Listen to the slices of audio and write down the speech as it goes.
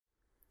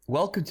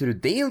Welcome to the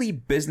Daily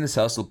Business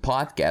Hustle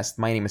podcast.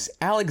 My name is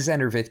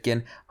Alexander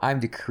Vitkin.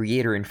 I'm the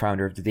creator and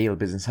founder of the Daily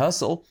Business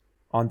Hustle.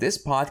 On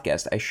this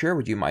podcast, I share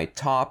with you my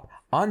top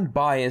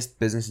unbiased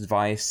business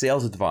advice,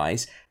 sales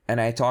advice,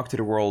 and I talk to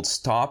the world's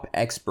top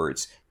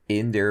experts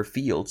in their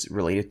fields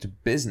related to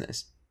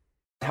business.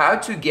 How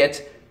to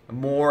get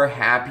more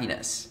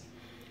happiness.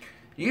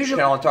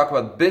 Usually I'll talk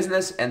about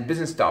business and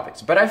business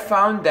topics, but I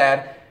found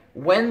that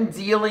when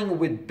dealing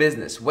with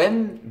business,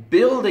 when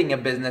building a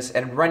business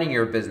and running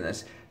your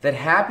business, that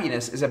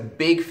happiness is a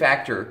big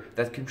factor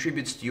that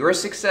contributes to your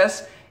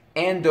success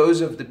and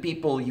those of the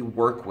people you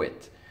work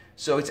with.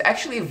 So it's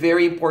actually a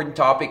very important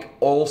topic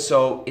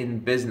also in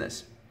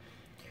business.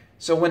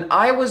 So when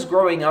I was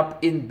growing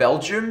up in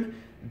Belgium,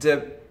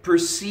 the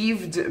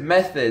perceived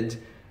method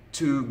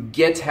to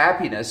get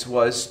happiness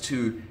was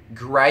to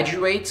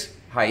graduate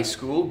high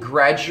school,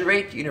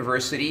 graduate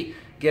university,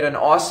 get an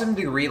awesome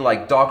degree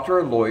like doctor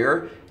or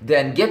lawyer,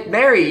 then get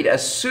married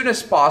as soon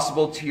as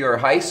possible to your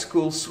high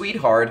school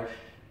sweetheart,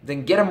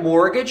 then get a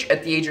mortgage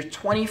at the age of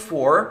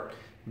 24,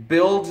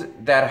 build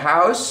that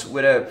house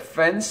with a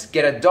fence,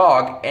 get a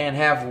dog, and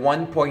have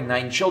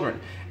 1.9 children.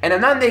 And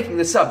I'm not making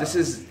this up. This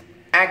is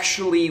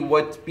actually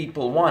what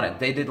people wanted.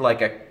 They did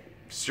like a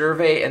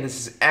survey, and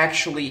this is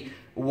actually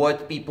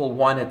what people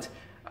wanted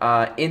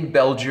in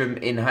Belgium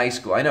in high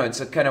school. I know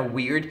it's kind of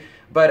weird,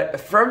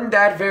 but from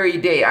that very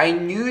day, I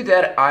knew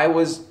that I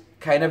was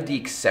kind of the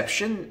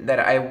exception, that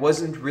I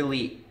wasn't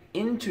really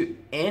into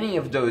any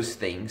of those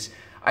things.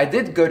 I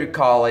did go to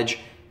college,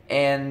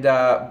 and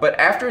but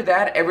after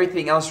that,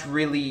 everything else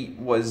really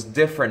was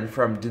different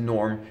from the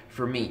norm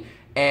for me.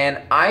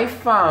 And I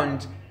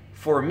found,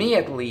 for me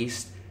at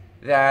least,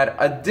 that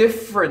a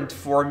different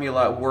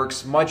formula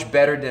works much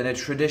better than a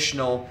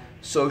traditional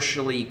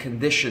socially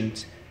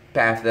conditioned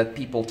path that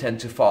people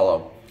tend to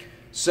follow.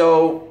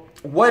 So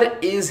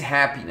what is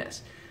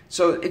happiness?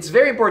 So it's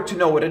very important to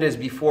know what it is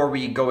before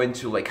we go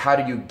into like how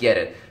do you get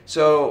it.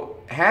 So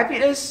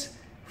happiness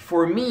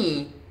for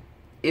me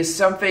is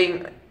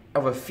something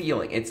of a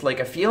feeling. It's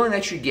like a feeling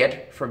that you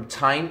get from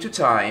time to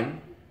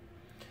time,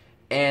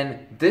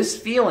 and this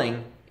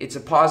feeling, it's a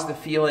positive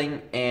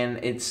feeling, and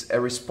it's a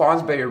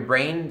response by your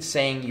brain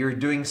saying you're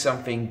doing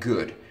something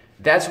good.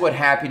 That's what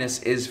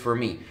happiness is for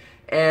me.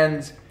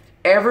 And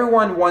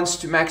everyone wants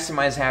to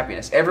maximize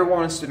happiness. Everyone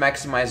wants to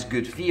maximize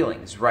good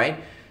feelings,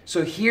 right?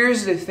 So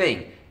here's the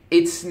thing.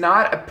 It's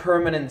not a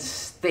permanent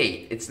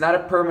state. It's not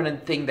a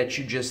permanent thing that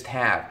you just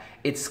have.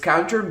 It's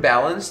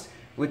counterbalanced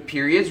with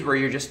periods where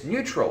you're just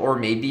neutral or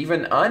maybe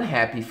even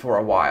unhappy for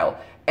a while.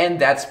 And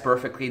that's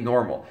perfectly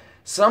normal.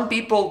 Some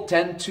people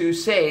tend to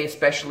say,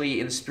 especially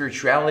in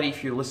spirituality,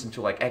 if you listen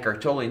to like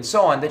Eckhart Tolle and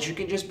so on, that you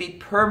can just be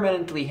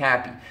permanently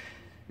happy.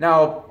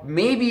 Now,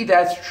 maybe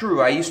that's true.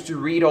 I used to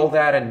read all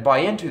that and buy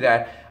into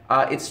that.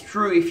 It's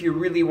true if you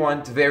really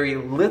want very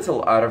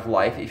little out of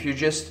life, if you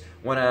just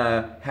want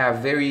to have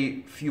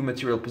very few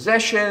material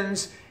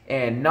possessions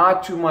and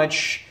not too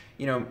much,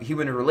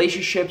 human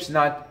relationships,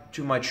 not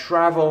too much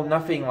travel,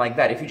 nothing like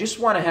that. If you just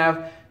want to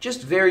have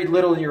just very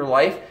little in your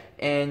life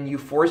and you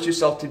force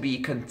yourself to be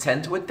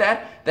content with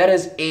that, that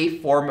is a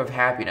form of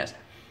happiness.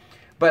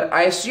 But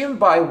I assume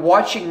by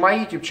watching my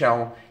YouTube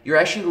channel, you're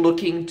actually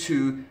looking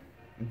to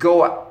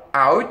go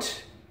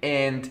out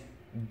and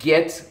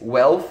get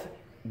wealth,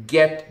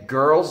 get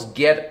girls,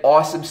 get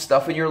awesome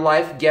stuff in your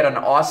life, get an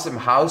awesome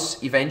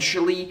house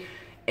eventually,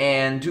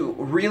 and do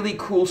really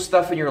cool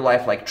stuff in your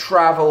life like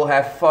travel,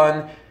 have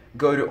fun,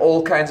 go to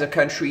all kinds of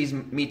countries,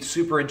 meet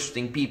super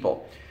interesting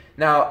people.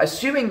 Now,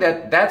 assuming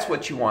that that's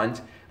what you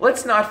want,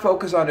 let's not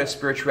focus on the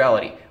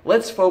spirituality.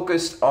 Let's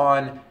focus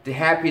on the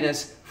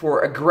happiness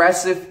for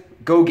aggressive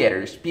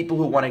go-getters, people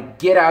who want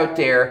to get out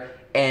there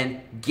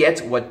and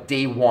get what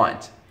they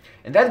want.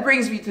 And that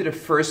brings me to the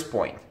first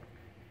point.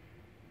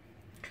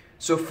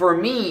 So for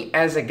me,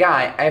 as a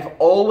guy, I've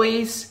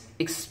always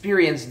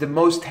experienced the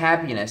most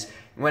happiness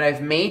when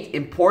I've made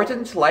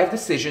important life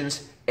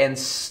decisions and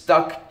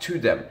stuck to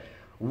them.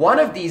 One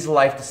of these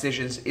life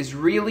decisions is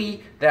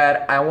really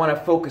that I want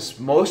to focus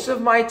most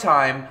of my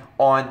time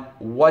on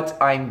what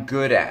I'm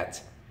good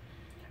at.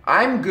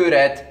 I'm good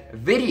at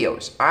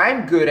videos.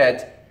 I'm good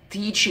at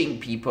teaching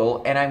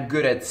people, and I'm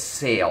good at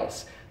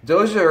sales.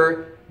 Those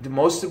are the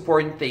most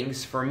important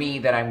things for me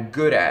that I'm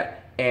good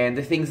at, and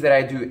the things that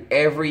I do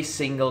every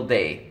single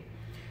day.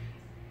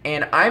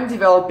 And I'm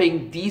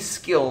developing these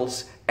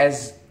skills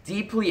as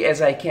deeply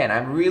as I can.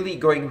 I'm really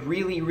going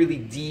really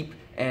deep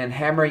and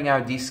hammering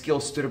out these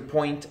skills to the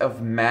point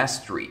of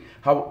mastery,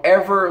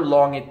 however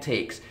long it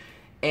takes.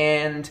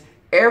 And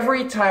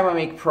every time I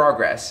make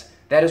progress,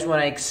 that is when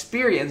I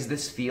experience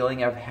this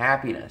feeling of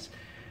happiness.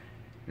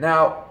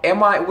 Now,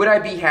 would I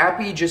be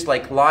happy just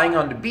like lying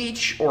on the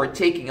beach or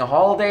taking a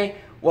holiday?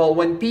 Well,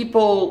 when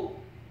people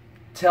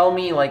tell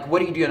me like, what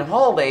do you do on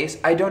holidays?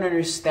 I don't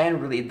understand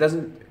really.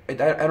 I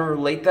don't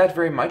relate that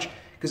very much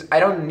because I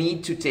don't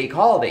need to take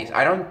holidays.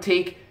 I don't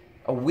take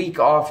a week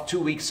off, 2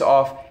 weeks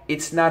off.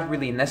 It's not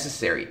really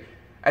necessary.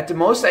 At the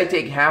most, I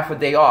take half a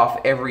day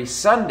off every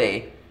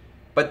Sunday,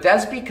 but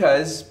that's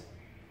because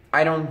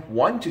I don't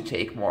want to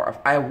take more of.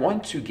 I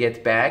want to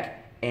get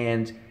back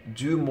and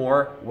do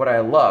more what I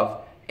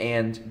love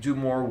and do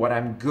more what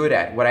I'm good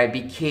at, what I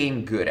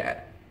became good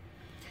at.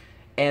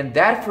 And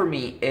that for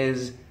me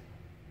is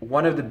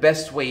one of the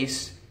best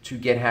ways to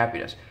get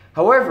happiness.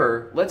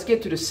 However, let's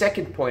get to the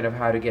second point of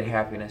how to get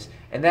happiness,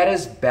 and that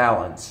is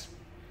balance.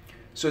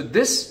 So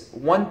this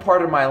one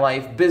part of my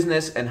life,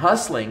 business and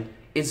hustling,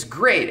 is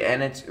great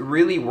and it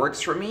really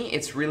works for me.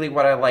 It's really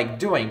what I like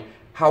doing.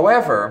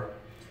 However,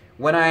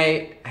 when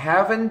I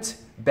haven't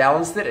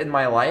balanced it in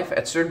my life,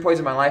 at certain points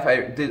in my life,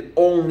 I did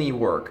only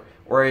work,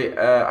 or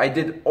I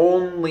did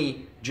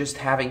only just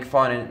having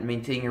fun and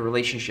maintaining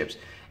relationships.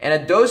 And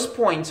at those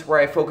points where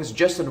I focus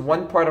just on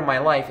one part of my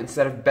life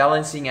instead of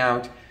balancing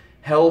out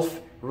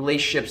health,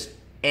 relationships,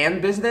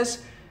 and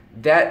business,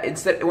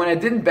 when I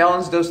didn't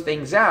balance those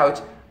things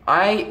out,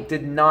 I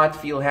did not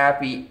feel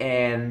happy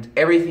and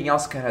everything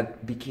else kind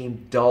of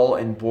became dull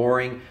and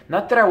boring.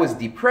 Not that I was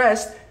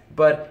depressed,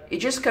 but it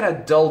just kind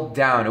of dulled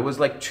down. It was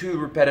like too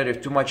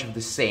repetitive, too much of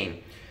the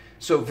same.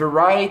 So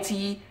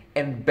variety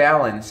and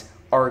balance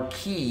are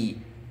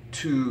key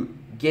to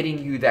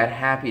getting you that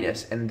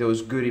happiness and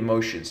those good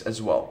emotions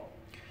as well.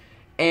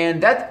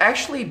 And that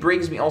actually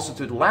brings me also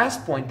to the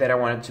last point that I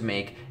wanted to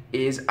make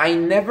is I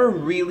never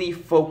really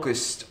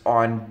focused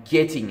on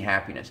getting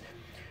happiness.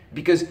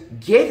 Because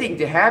getting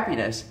to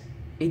happiness,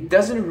 it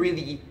doesn't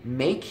really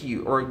make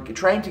you, or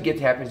trying to get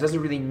to happiness doesn't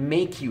really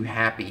make you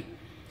happy.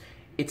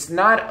 It's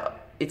not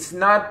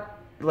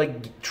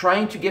like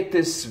trying to get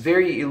this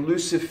very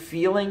elusive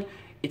feeling.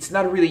 It's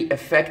not really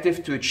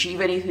effective to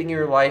achieve anything in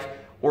your life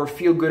or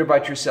feel good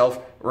about yourself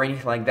or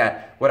anything like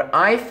that. What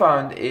I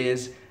found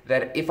is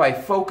that if I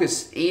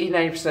focus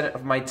 80-90%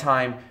 of my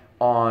time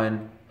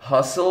on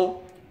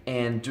hustle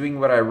and doing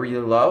what I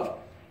really love,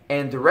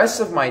 and the rest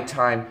of my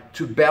time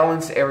to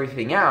balance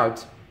everything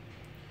out,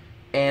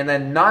 and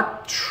then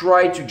not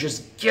try to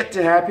just get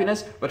to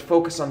happiness, but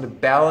focus on the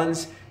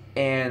balance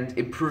and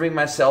improving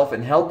myself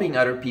and helping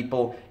other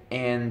people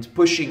and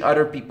pushing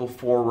other people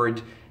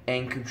forward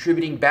and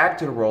contributing back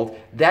to the world,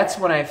 that's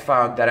when I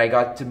found that I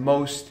got the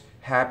most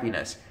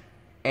happiness.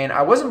 And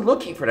I wasn't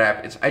looking for the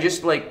happiness. I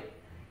just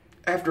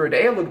after a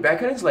day, I look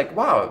back at it, it's like,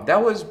 wow,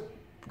 that was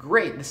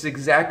great. This is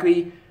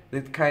exactly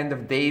the kind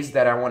of days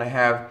that I want to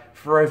have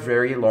for a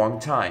very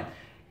long time.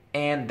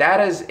 And that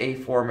is a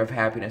form of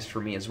happiness for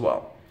me as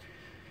well.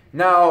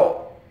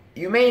 Now,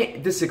 you may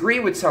disagree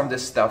with some of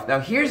this stuff. Now,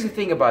 here's the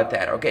thing about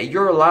that, okay?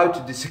 You're allowed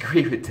to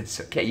disagree with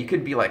this, okay? You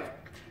could be like,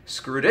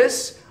 screw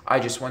this. I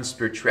just want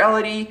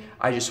spirituality.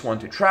 I just want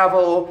to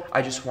travel.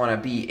 I just want to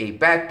be a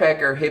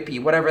backpacker,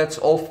 hippie, whatever. That's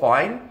all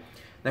fine.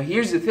 Now,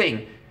 here's the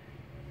thing.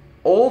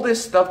 All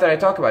this stuff that I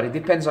talk about, it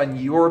depends on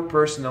your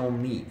personal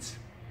needs.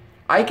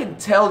 I can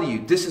tell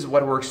you this is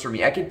what works for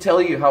me. I can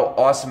tell you how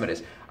awesome it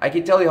is. I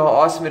can tell you how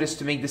awesome it is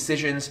to make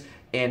decisions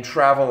and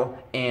travel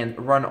and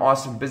run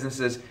awesome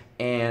businesses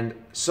and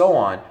so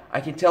on.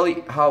 I can tell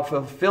you how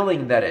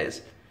fulfilling that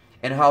is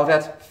and how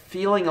that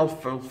feeling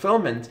of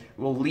fulfillment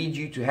will lead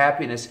you to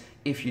happiness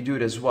if you do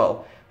it as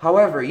well.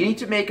 However, you need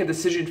to make a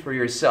decision for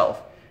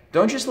yourself.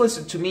 Don't just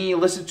listen to me,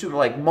 listen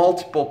to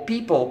multiple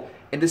people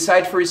and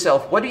decide for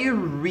yourself, what do you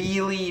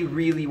really,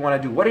 really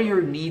want to do? What are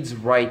your needs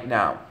right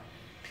now?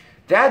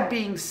 That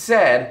being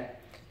said,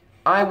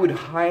 I would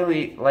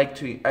like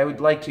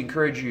to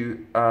encourage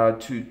you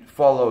to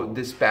follow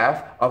this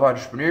path of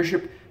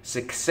entrepreneurship,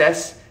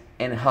 success,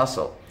 and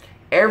hustle.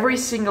 Every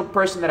single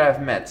person that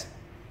I've met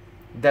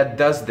that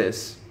does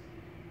this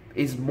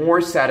is more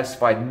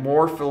satisfied,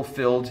 more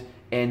fulfilled,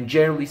 and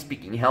generally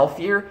speaking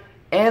healthier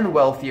and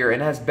wealthier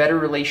and has better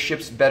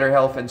relationships, better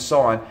health, and so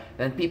on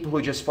than people who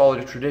just follow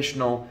the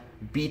traditional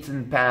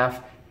beaten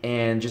path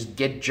and just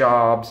get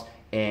jobs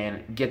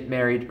and get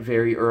married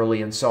very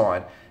early and so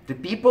on. The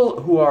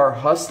people who are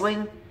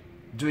hustling,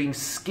 doing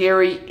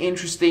scary,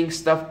 interesting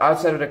stuff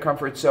outside of their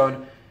comfort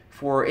zone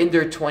for in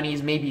their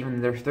 20s, maybe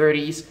even their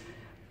 30s,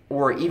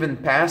 or even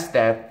past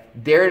that,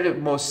 they're the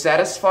most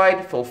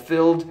satisfied,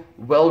 fulfilled,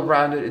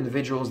 well-rounded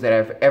individuals that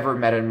I've ever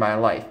met in my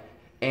life.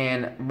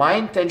 And my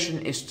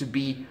intention is to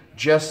be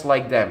just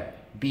like them.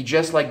 Be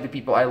just like the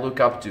people I look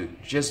up to.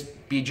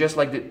 Just be just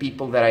like the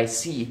people that I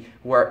see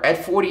who are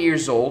at 40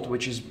 years old,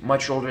 which is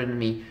much older than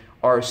me,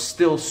 are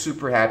still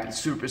super happy,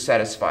 super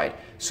satisfied,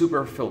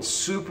 super fulfilled,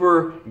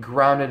 super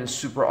grounded, and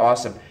super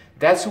awesome.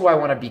 That's who I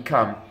want to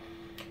become.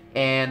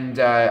 And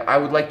I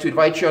would like to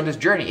invite you on this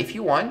journey. If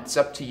you want, it's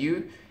up to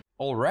you.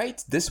 All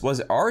right, this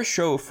was our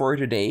show for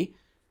today.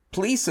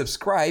 Please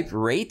subscribe,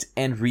 rate,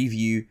 and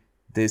review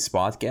this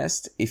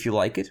podcast if you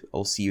like it.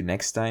 I'll see you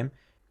next time.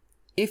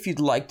 If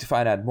you'd like to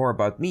find out more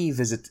about me,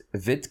 visit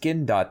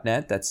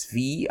vitkin.net. That's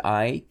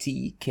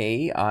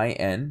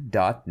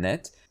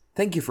VITKIN.net.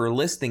 Thank you for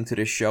listening to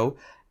this show,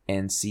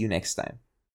 and see you next time.